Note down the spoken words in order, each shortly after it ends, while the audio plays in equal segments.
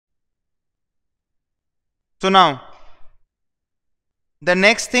So now, the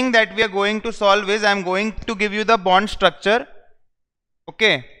next thing that we are going to solve is I am going to give you the bond structure.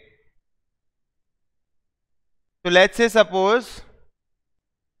 Okay. So let's say suppose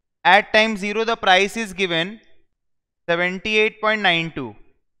at time 0 the price is given 78.92.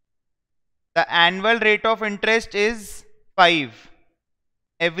 The annual rate of interest is 5.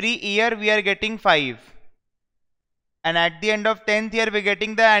 Every year we are getting 5. And at the end of 10th year we are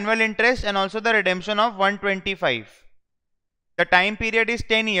getting the annual interest and also the redemption of 125. The time period is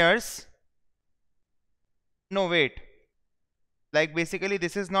 10 years. No, wait. Like basically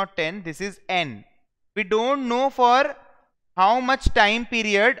this is not 10, this is n. We don't know for how much time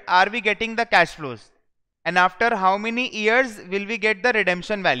period are we getting the cash flows and after how many years will we get the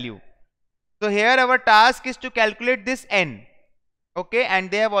redemption value. So here our task is to calculate this n. Okay, and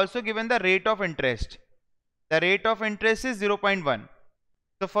they have also given the rate of interest. The rate of interest is 0.1.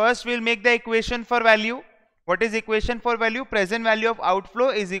 So first we'll make the equation for value. What is equation for value? Present value of outflow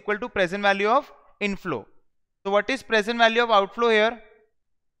is equal to present value of inflow. So what is present value of outflow here?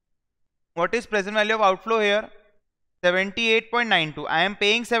 What is present value of outflow here? 78.92. I am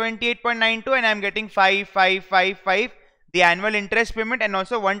paying 78.92 and I am getting 5555, the annual interest payment, and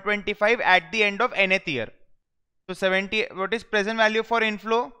also 125 at the end of nth year. So 70, what is present value for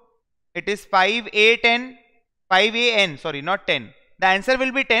inflow? It is 5A10, 5AN, sorry, not 10. The answer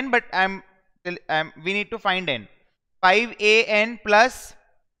will be 10, but we need to find n. 5AN plus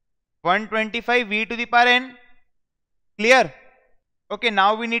 125 V to the power n. Clear? Okay,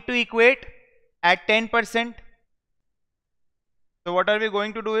 now we need to equate at 10%. So what are we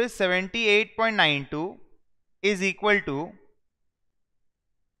going to do is 78.92 is equal to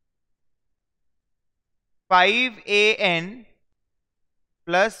 5AN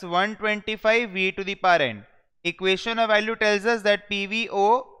plus 125 V to the power n. Equation of value tells us that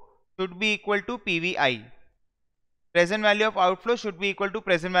PVO should be equal to PVI. Present value of outflow should be equal to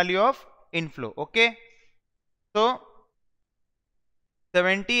present value of inflow. Okay. So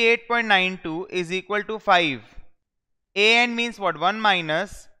 78.92 is equal to 5. AN means what? 1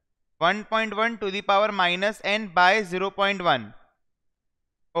 minus 1.1 to the power minus n by 0.1.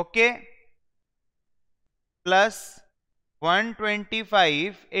 Okay. Plus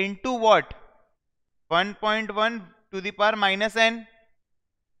 125 into what? 1.1 to the power minus n.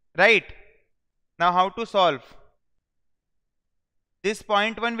 Right. Now how to solve? This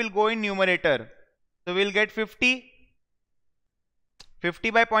 0.1 will go in numerator. So we'll get 50. 50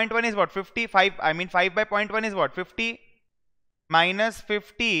 by 0.1 is what? 55. I mean 5 by 0.1 is what? 50 minus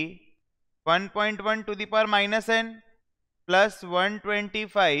 50, 1.1 to the power minus n plus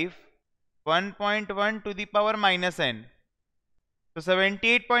 125, 1.1 to the power minus n. So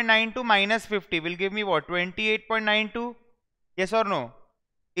 78.92 minus 50 will give me what? 28.92. Yes or no?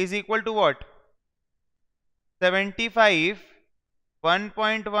 Is equal to what? 75,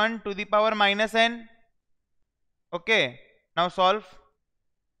 1.1 to the power minus n. Okay. Now solve.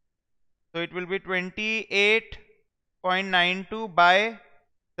 So it will be 28.92 by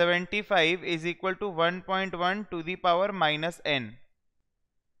 75 is equal to 1.1 to the power minus n.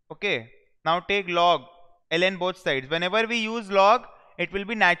 Okay. Now take log ln both sides. Whenever we use log, it will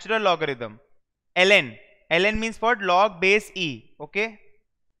be natural logarithm. Ln means what? Log base e. Okay.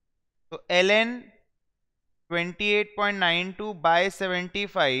 So ln 28.92 by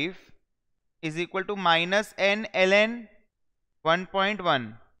 75 is equal to minus n ln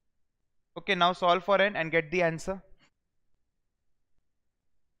 1.1. Okay, now solve for n and get the answer.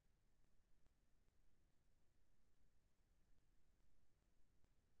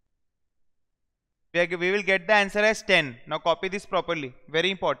 We will get the answer as 10. Now copy this properly.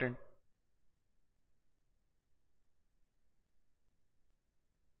 Very important.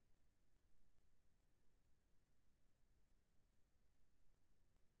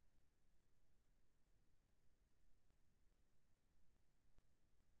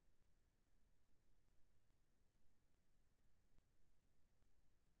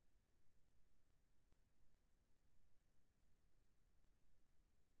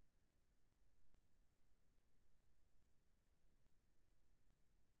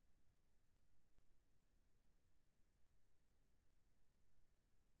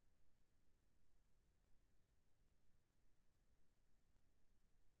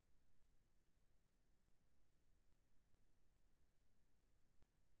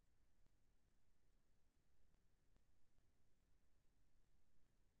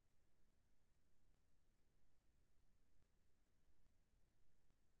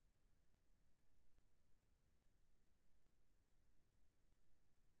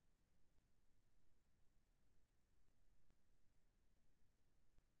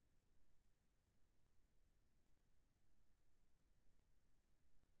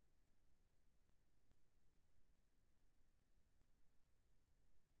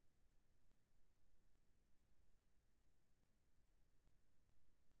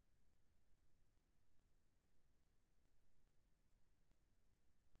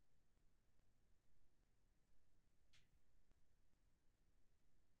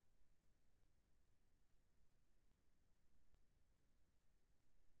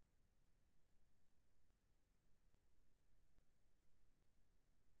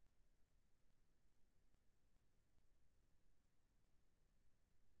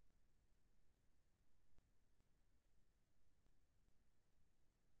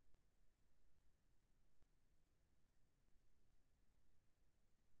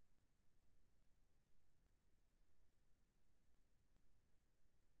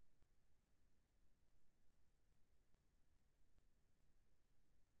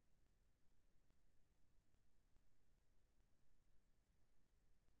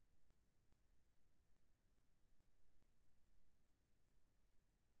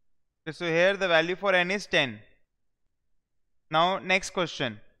 So here the value for n is 10. Now next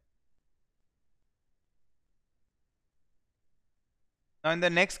question. Now in the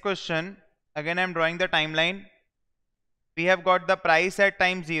next question, again I am drawing the timeline. We have got the price at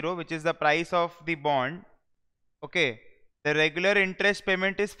time 0, which is the price of the bond. Okay, the regular interest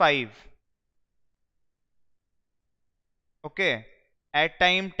payment is 5. Okay, at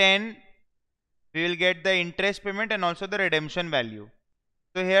time 10 we will get the interest payment and also the redemption value.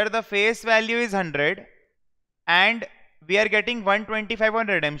 So here the face value is 100 and we are getting 125 on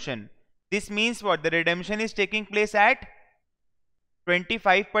redemption. This means what? The redemption is taking place at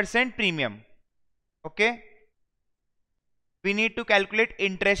 25% premium. Okay, we need to calculate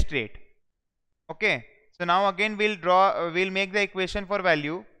interest rate. Okay, so now again we'll make the equation for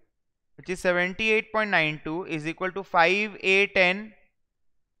value, which is 78.92 is equal to 5a10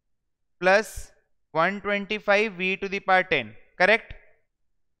 plus 125 v to the power 10. Correct?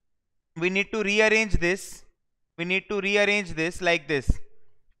 We need to rearrange this. We need to rearrange this like this: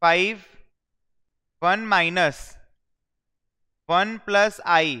 5 1 minus 1 plus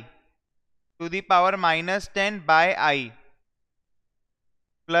I to the power minus 10 by I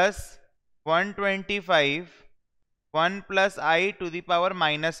plus 125 1 plus I to the power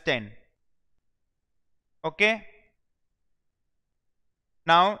minus 10. Okay,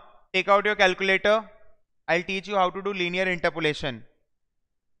 now take out your calculator. I'll teach you how to do linear interpolation.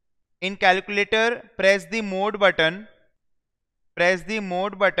 In calculator, press the mode button,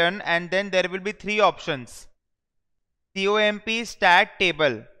 and then there will be 3 options: COMP, stat,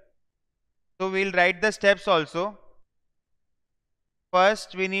 table. So we'll write the steps also.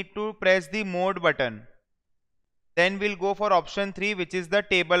 First we need to press the mode button, then we'll go for option 3, which is the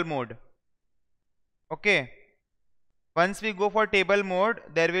table mode. Okay, once we go for table mode,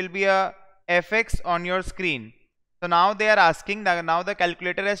 there will be a fx on your screen. So now they are asking that, now the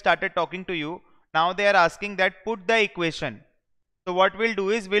calculator has started talking to you. Now they are asking that put the equation. So what we'll do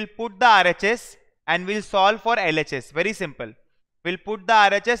is we'll put the RHS and we'll solve for LHS. Very simple. We'll put the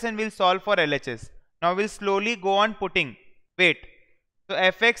RHS and we'll solve for LHS. Now we'll slowly go on putting. Wait. So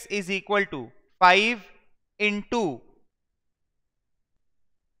fx is equal to 5 into,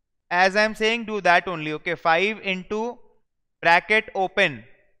 as I am saying, do that only. Okay, 5 into bracket open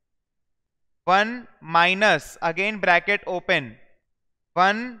 1 minus, again bracket open,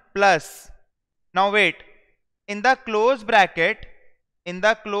 1 plus. Now wait, in the close bracket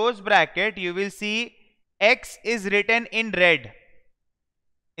you will see x is written in red.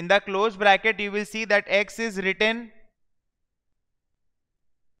 In the close bracket you will see that x is written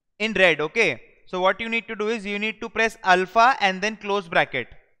in red. Okay, so what you need to do is you need to press alpha and then close bracket.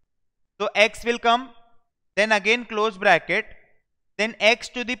 So x will come, then again close bracket, then x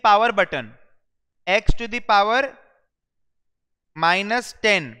to the power button, x to the power minus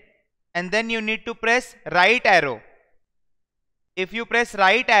 10, and then you need to press right arrow. If you press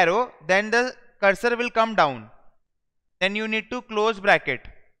right arrow, then the cursor will come down. Then you need to close bracket,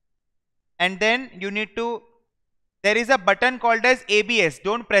 and then you need to, there is a button called as ABS.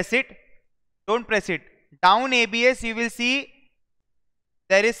 Don't press it. Don't press it. Down ABS you will see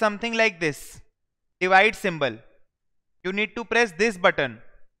there is something like this, divide symbol. You need to press this button.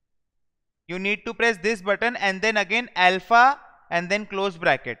 You need to press this button and then again alpha and then close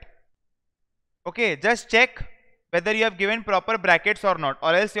bracket. Okay, just check whether you have given proper brackets or not,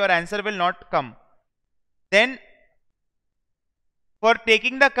 or else your answer will not come. Then for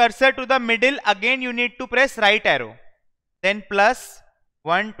taking the cursor to the middle, again you need to press right arrow. Then plus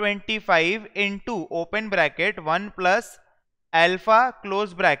 125 into open bracket 1 plus alpha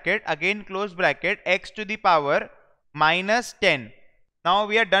close bracket, again close bracket, x to the power minus 10. Now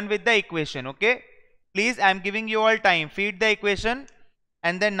we are done with the equation. Okay, please, I am giving you all time. Feed the equation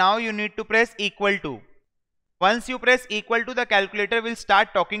and then now you need to press equal to. Once you press equal to, the calculator will start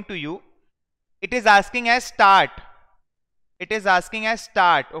talking to you. It is asking as start. It is asking as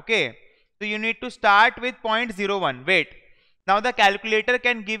start. Okay, so you need to start with 0.01. Wait, now the calculator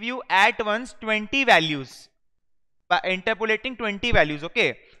can give you at once 20 values by interpolating 20 values.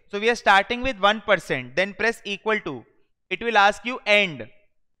 Okay, so we are starting with 1%, then press equal to. It will ask you end.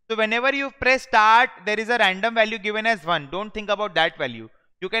 So whenever you press start, there is a random value given as 1. Don't think about that value.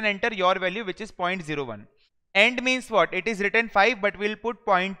 You can enter your value, which is 0.01. End means what? It is written 5, but we'll put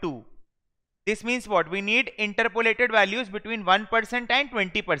 0.2. This means what? We need interpolated values between 1% and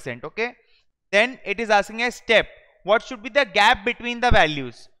 20%. Okay, then it is asking a step. What should be the gap between the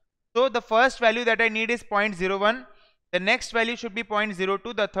values? So the first value that I need is 0.01. The next value should be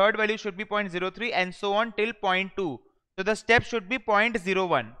 0.02. The third value should be 0.03, and so on till 0.2. So the step should be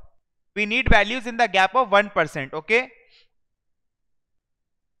 0.01. We need values in the gap of 1%. Okay,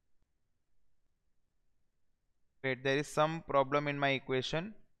 Wait, there is some problem in my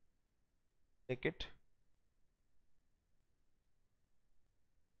equation. Take it.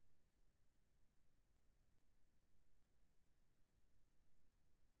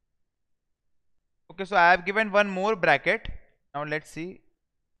 Okay, so I have given one more bracket. Now let's see.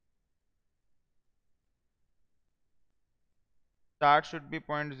 Start should be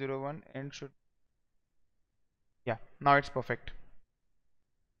 0.01, end should, yeah, now it's perfect.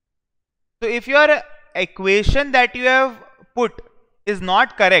 So if your equation that you have put is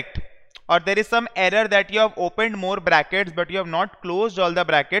not correct, or there is some error that you have opened more brackets but you have not closed all the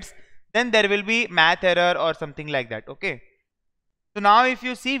brackets, then there will be math error or something like that. Okay. So now if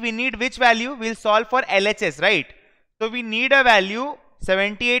you see, we need which value? We'll solve for LHS, right? So we need a value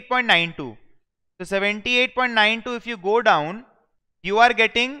 78.92. So 78.92, if you go down, you are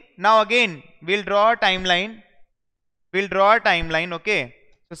getting, now again, we'll draw a timeline. Okay.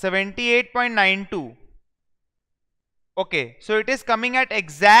 So 78.92. Okay. So it is coming at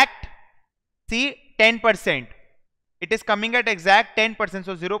exact, see, 10%. It is coming at exact 10%.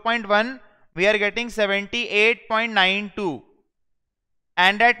 So 0.1, we are getting 78.92.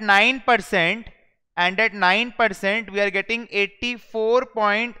 And at 9%, we are getting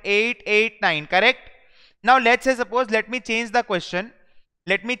 84.889, correct? Now let's say, suppose, let me change the question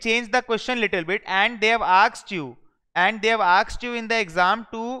little bit, and they have asked you in the exam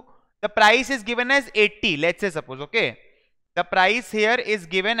to, the price is given as 80, let's say, suppose, okay, the price here is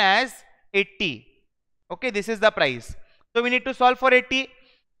given as 80. Okay, this is the price. So we need to solve for 80.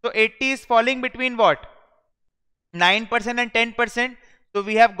 So 80 is falling between what? 9% and 10%. So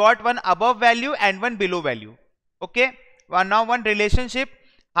we have got one above value and one below value. Okay. Now one relationship,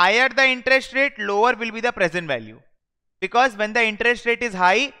 higher the interest rate, lower will be the present value. Because when the interest rate is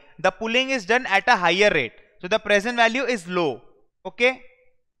high, the pulling is done at a higher rate. So the present value is low. Okay.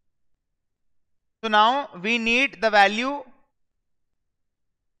 So now we need the value.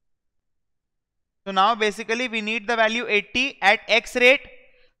 So now basically we need the value 80 at x rate.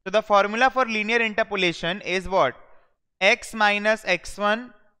 So the formula for linear interpolation is what? X minus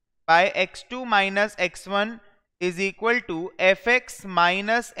x1 by x2 minus x1 is equal to fx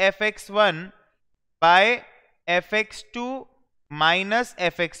minus fx1 by fx2 minus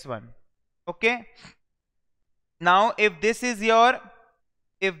fx1. Okay. Now if this is your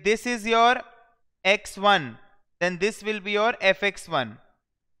x1, then this will be your fx1.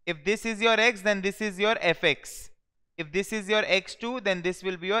 If this is your x, then this is your fx. If this is your x2, then this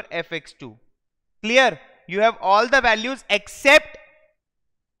will be your fx2. Clear? You have all the values except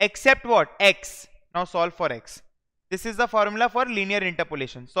what? X. Now solve for x. This is the formula for linear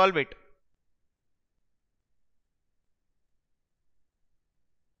interpolation. Solve it.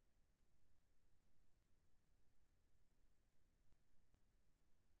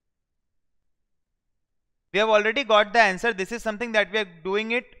 We have already got the answer. This is something that we are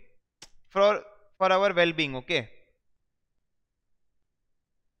doing it for our well-being. Okay.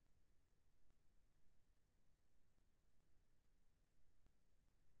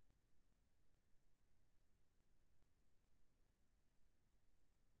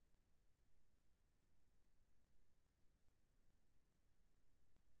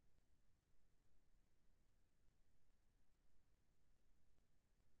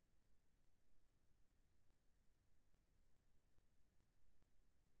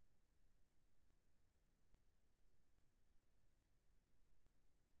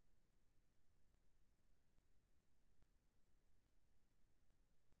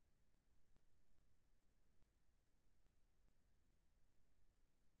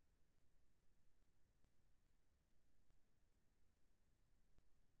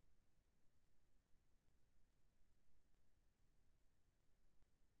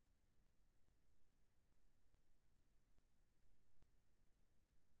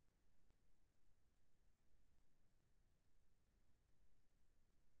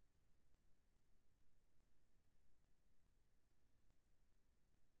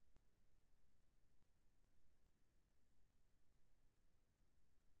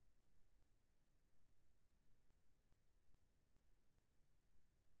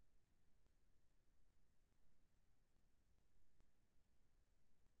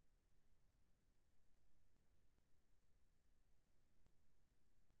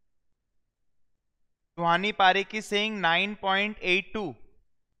 Suhani Parekh is saying 9.82.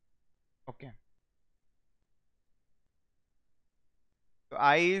 Okay. So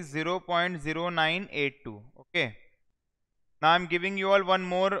I is 0.0982. Okay. Now I'm giving you all one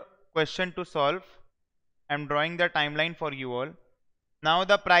more question to solve. I'm drawing the timeline for you all. Now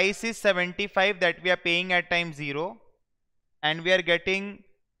the price is 75 that we are paying at time 0, and we are getting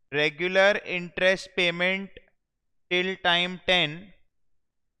regular interest payment till time 10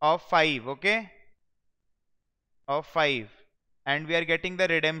 of 5, okay, of 5, and we are getting the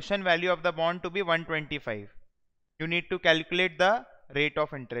redemption value of the bond to be 125. You need to calculate the rate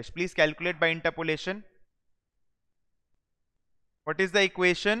of interest. Please calculate by interpolation. What is the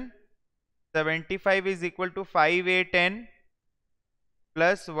equation? 75 is equal to 5a10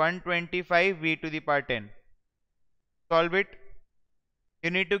 plus 125 v to the power 10. Solve it.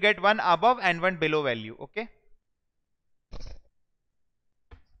 You need to get one above and one below value, okay?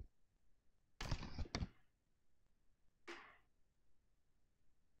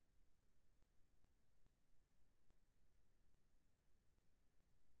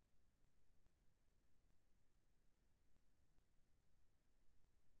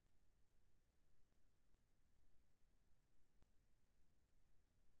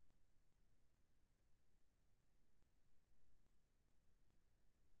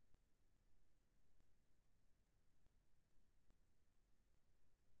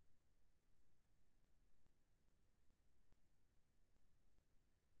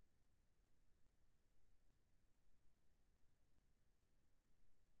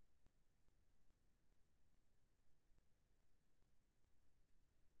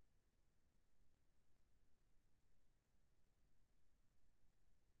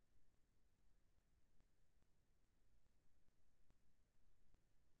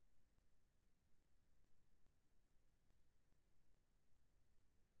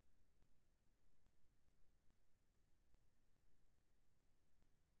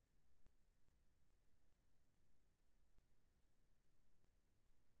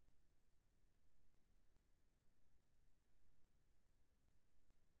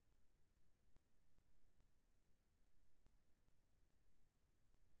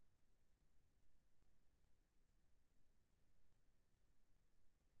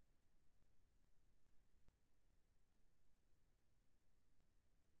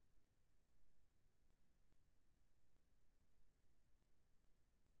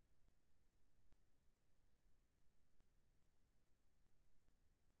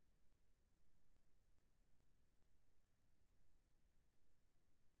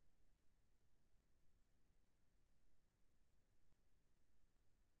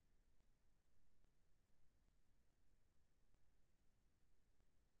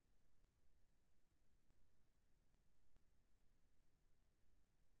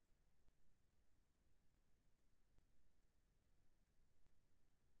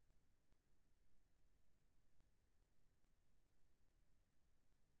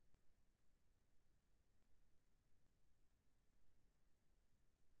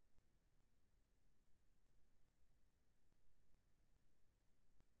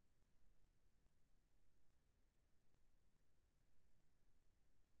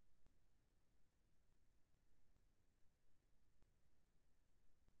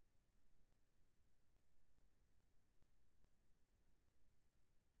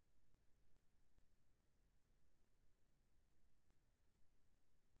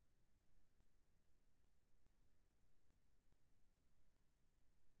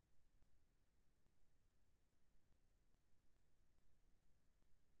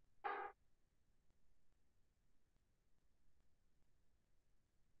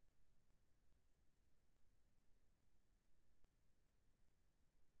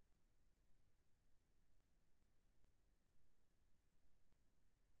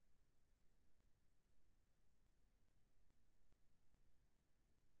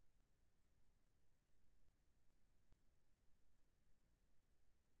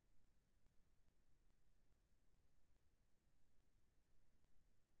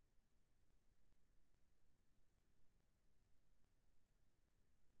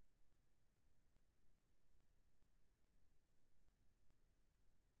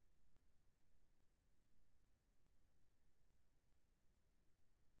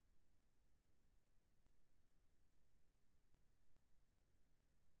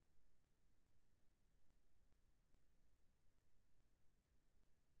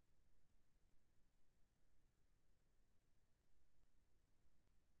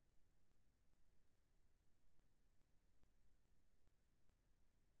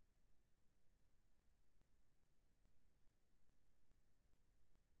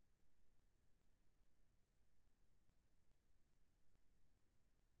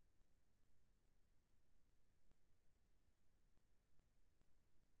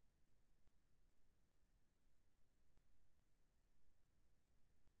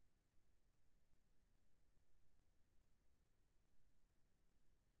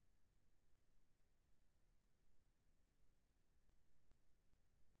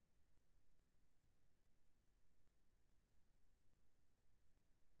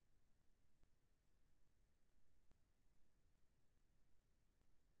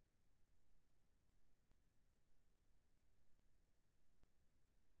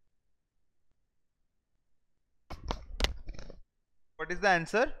 What is the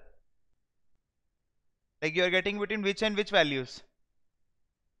answer? Like you are getting between which and which values?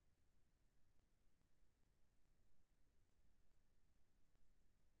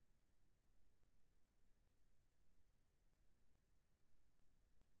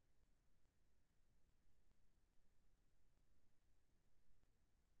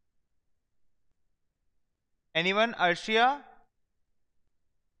 Anyone? Arshia?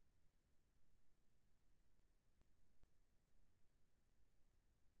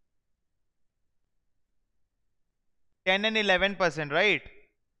 10 and 11%, right?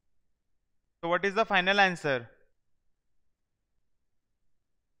 So what is the final answer?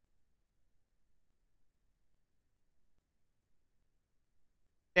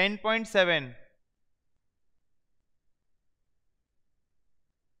 10.7.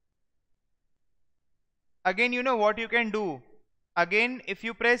 Again, you know what you can do? Again, if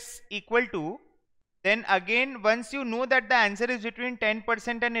you press equal to, then again, once you know that the answer is between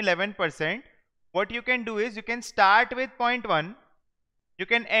 10% and 11%, what you can do is you can start with 0.1, you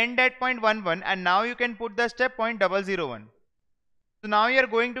can end at 0.11, and now you can put the step 0.001. So now you are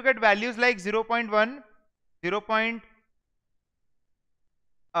going to get values like 0.1, 0.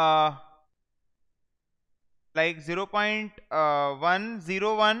 Like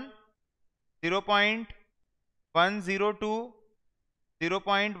 0.101, 0.102,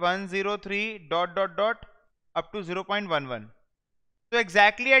 0.103 dot up to 0.11. So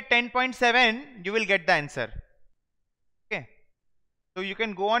exactly at 10.7 you will get the answer. Okay. So you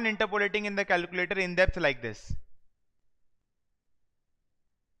can go on interpolating in the calculator in depth like this.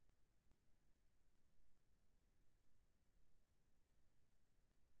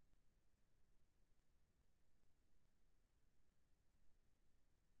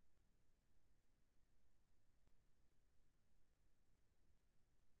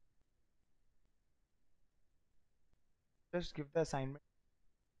 Just give the assignment.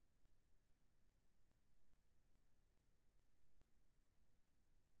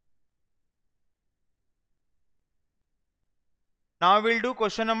 Now we'll do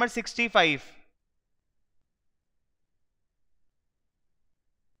question number 65.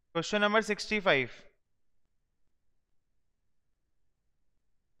 Question number 65.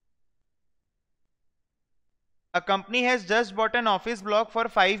 A company has just bought an office block for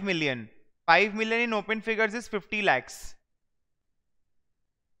 5 million. 5 million in open figures is 50 lakhs.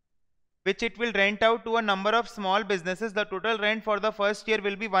 Which it will rent out to a number of small businesses. The total rent for the first year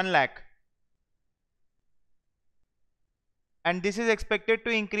will be 1 lakh. And this is expected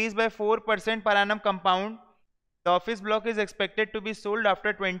to increase by 4% per annum compound. The office block is expected to be sold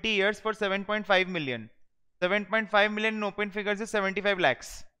after 20 years for 7.5 million. 7.5 million in open figures is 75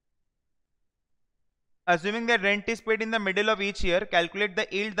 lakhs. Assuming that rent is paid in the middle of each year, calculate the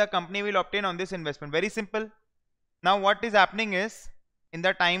yield the company will obtain on this investment. Very simple. Now what is happening is, in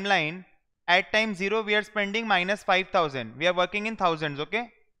the timeline, at time 0 we are spending minus 5,000. We are working in thousands,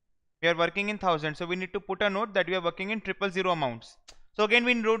 okay? We are working in thousands. So we need to put a note that we are working in 000 amounts. So again,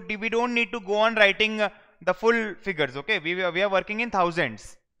 we don't need to go on writing the full figures, okay? We are working in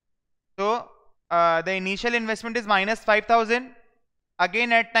thousands. So the initial investment is minus 5,000.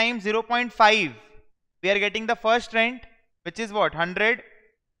 Again at time 0.5, we are getting the first rent, which is what? 100.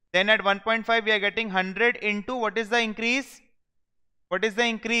 Then at 1.5, we are getting 100 into what is the increase? What is the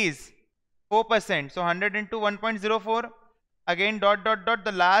increase? 4%. So 100 into 1.04. Again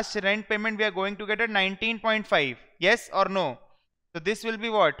the last rent payment we are going to get at 19.5. Yes or no? So this will be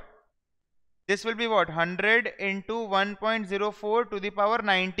what? This will be what? 100 into 1.04 to the power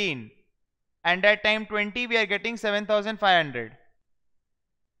 19. And at time 20 we are getting 7,500.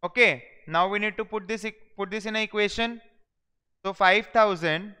 Okay. Now we need to put this in an equation. So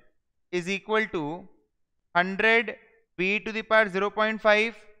 5,000 is equal to 100 v to the power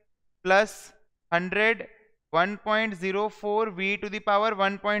 0.5 plus 100 1.04 v to the power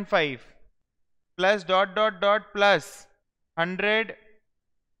 1.5 plus plus 100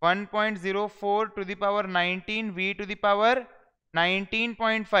 1.04 to the power 19 v to the power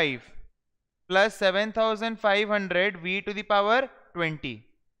 19.5 plus 7,500 v to the power 20.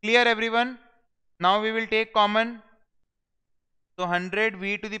 Clear everyone? Now we will take common. So 100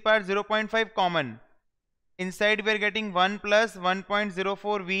 v to the power 0.5 common. Inside we are getting 1 plus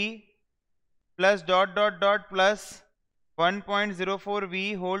 1.04 v plus plus 1.04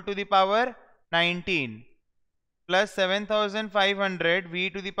 v whole to the power 19 plus 7,500 v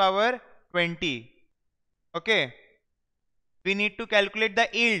to the power 20. Okay. We need to calculate the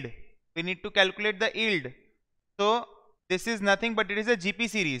yield. We need to calculate the yield. So this is nothing but it is a GP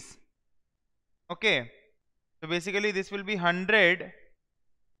series. Okay. So basically this will be 100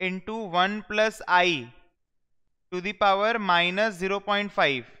 into 1 plus I to the power minus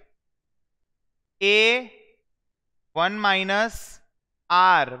 0.5. A 1 minus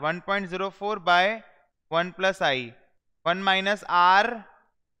R 1.04 by 1 plus I. 1 minus R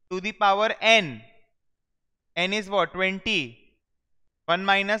to the power n. N is what? 20. 1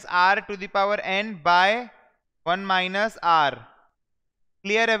 minus R to the power n by 1 minus R.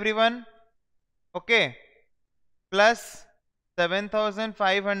 Clear everyone? Okay. Plus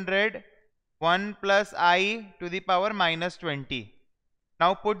 7500 1 plus I to the power minus 20.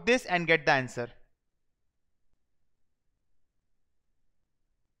 Now put this and get the answer.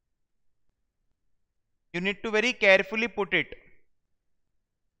 You need to very carefully put it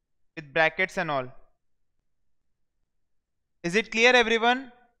with brackets and all. Is it clear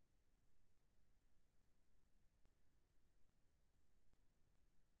everyone?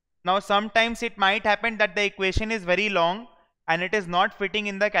 Now sometimes it might happen that the equation is very long and it is not fitting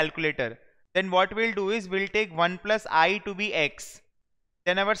in the calculator. Then what we'll do is we'll take 1 plus I to be x.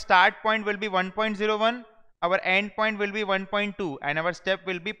 Then our start point will be 1.01, our end point will be 1.2 and our step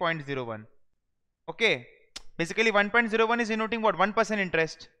will be 0.01. Okay. Basically 1.01 is denoting what? 1%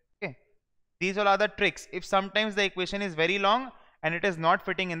 interest. Okay. These all are the tricks. If sometimes the equation is very long and it is not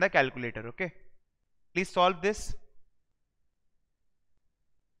fitting in the calculator. Okay. Please solve this.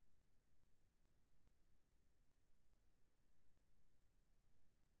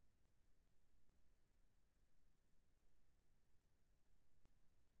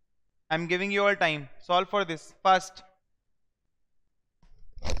 I'm giving you all time. Solve for this fast.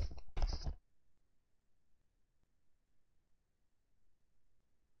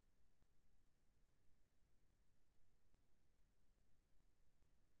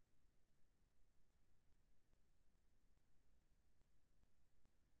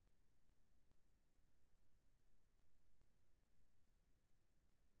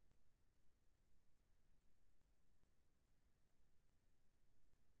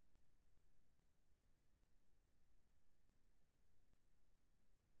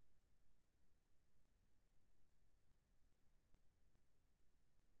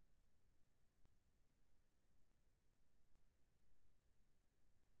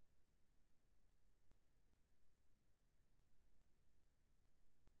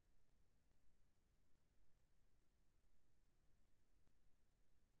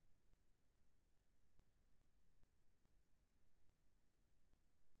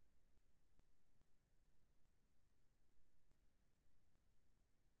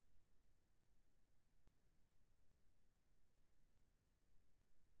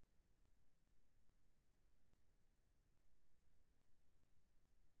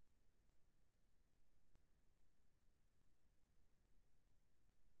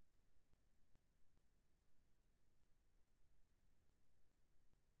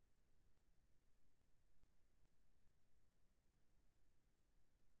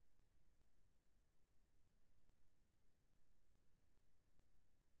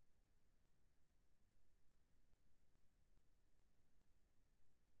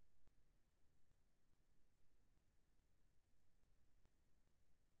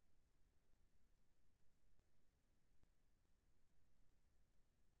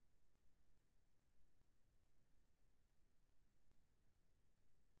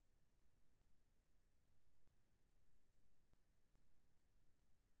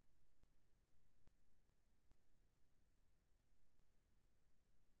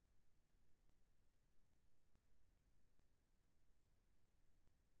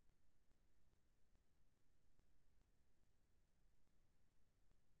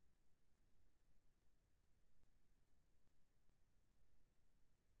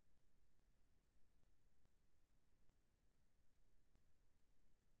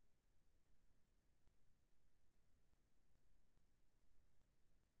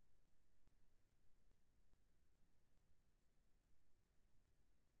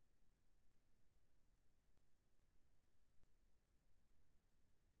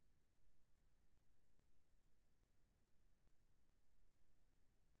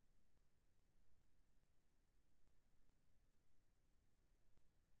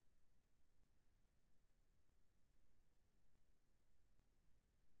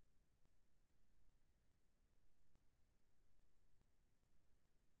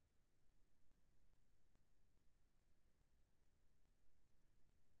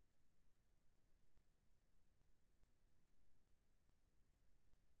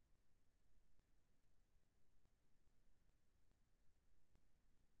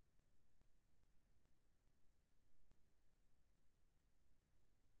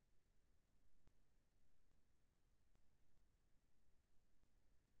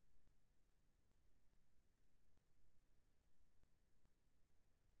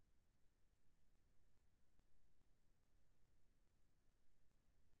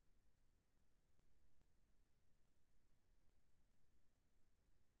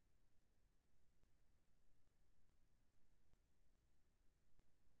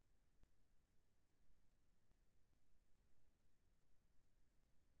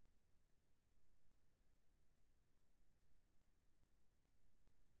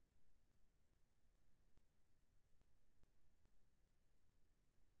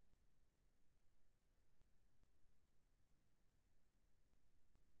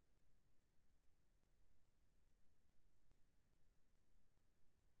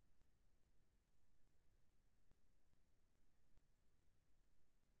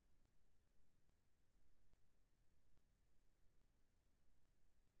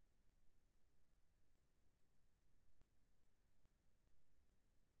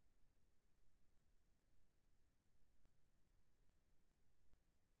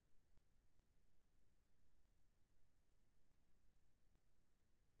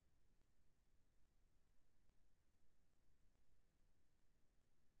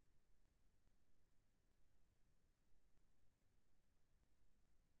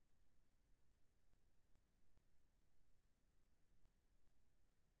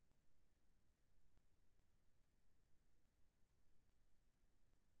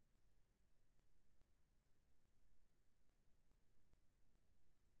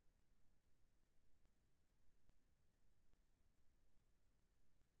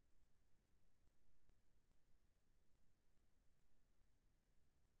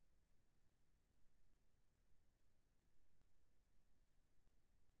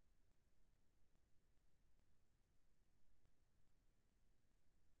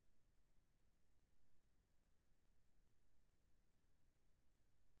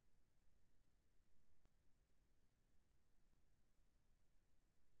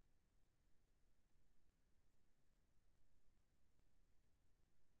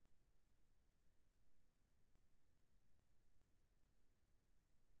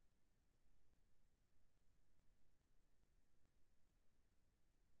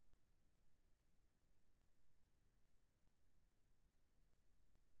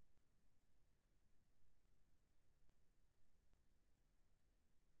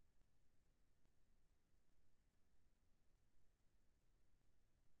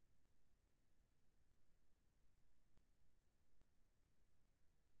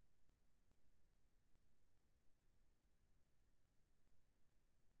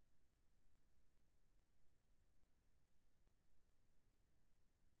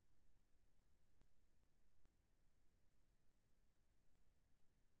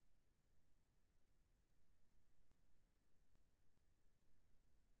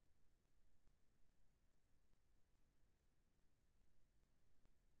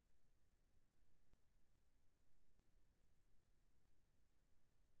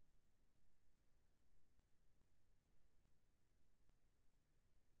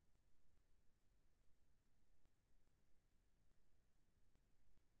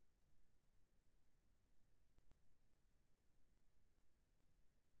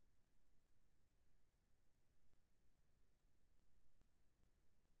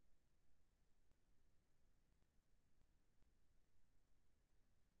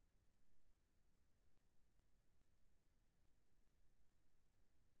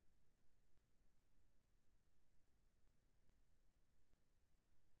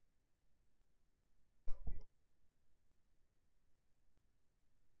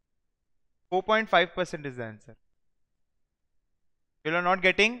 4.5% is the answer. You are not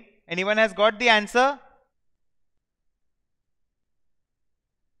getting? Anyone has got the answer?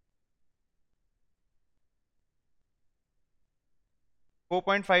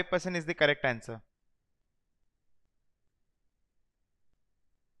 4.5% is the correct answer.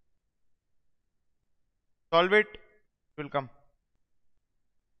 Solve it. It will come.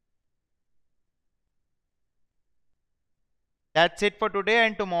 That's it for today,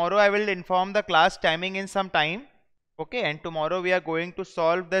 and tomorrow I will inform the class timing in some time. Okay, and tomorrow we are going to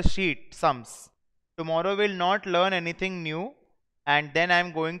solve the sheet sums. Tomorrow we'll not learn anything new, and then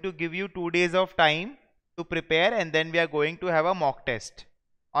I'm going to give you 2 days of time to prepare, and then we are going to have a mock test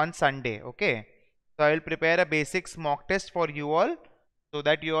on Sunday. Okay, so I will prepare a basics mock test for you all so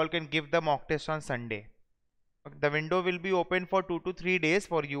that you all can give the mock test on Sunday. Okay, the window will be open for 2 to 3 days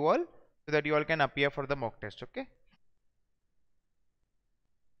for you all so that you all can appear for the mock test. Okay,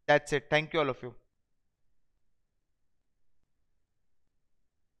 that's it. Thank you all of you.